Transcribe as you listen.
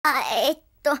えっ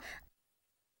と、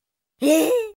え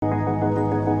ー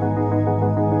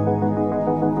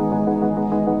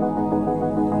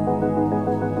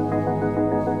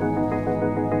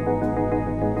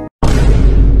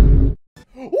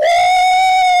Woo!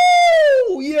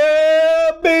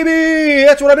 Yeah, baby!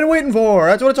 That's what I've been waiting for.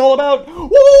 That's what it's all about. Woo!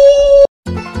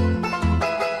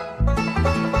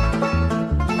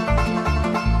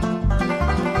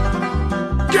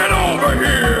 Get over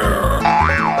here!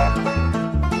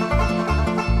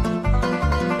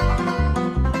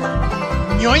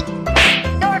 Yoink!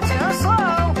 You're too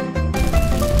slow.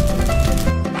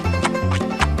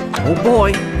 Oh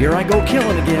boy, here I go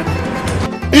killing again.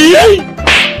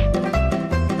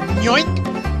 Yoink!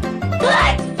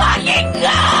 Let's fucking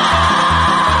go!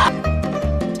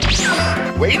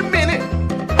 Wait a minute.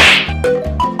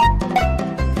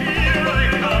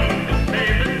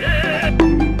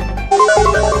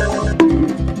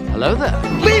 Hello there.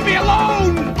 Leave me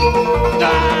alone!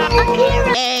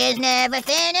 Day is never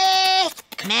finished.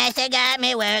 Master got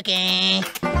me working.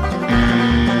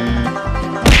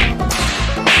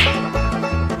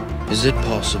 Is it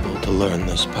possible to learn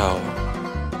this power?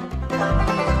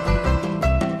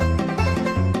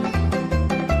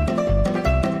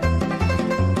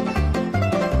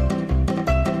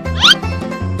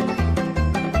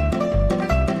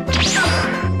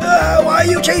 Why are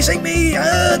you chasing me?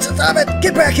 Stop it!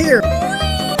 Get back here!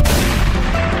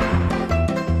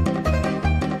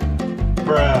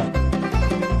 Bruh.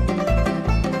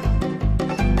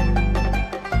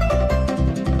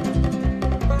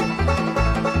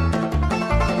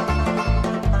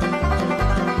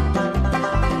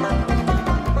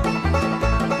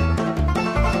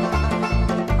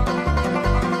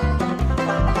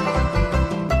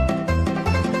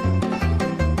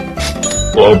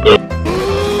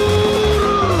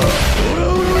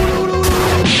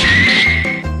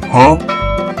 Huh?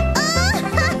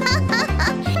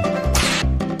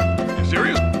 You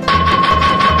serious?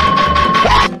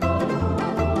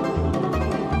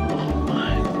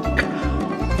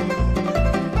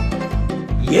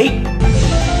 Yeet!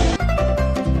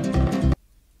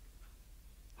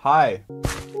 Hi.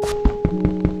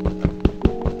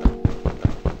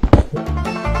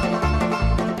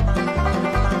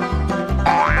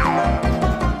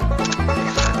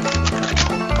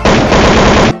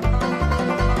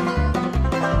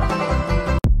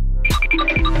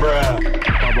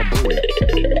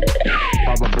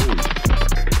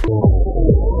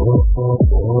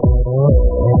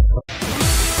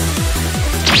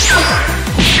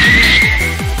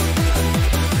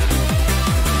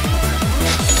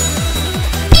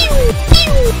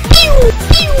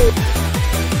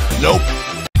 Nope.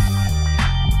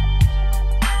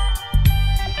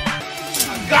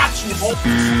 I got you, hope.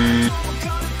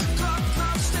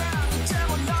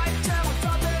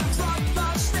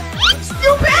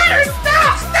 You better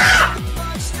stop! Stop!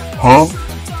 Huh?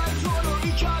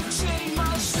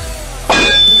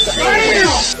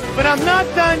 But I'm not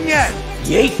done yet.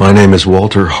 Yeet! My name is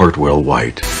Walter Hartwell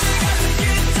White.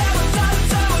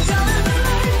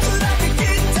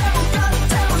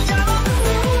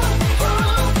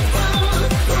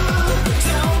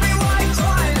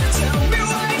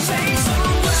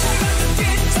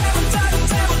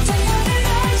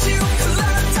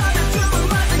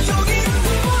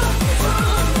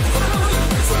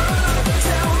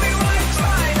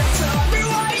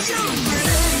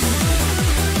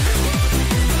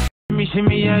 Shimmy,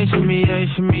 shimmy, yeah, shimmy, yeah,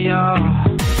 shimmy, yeah.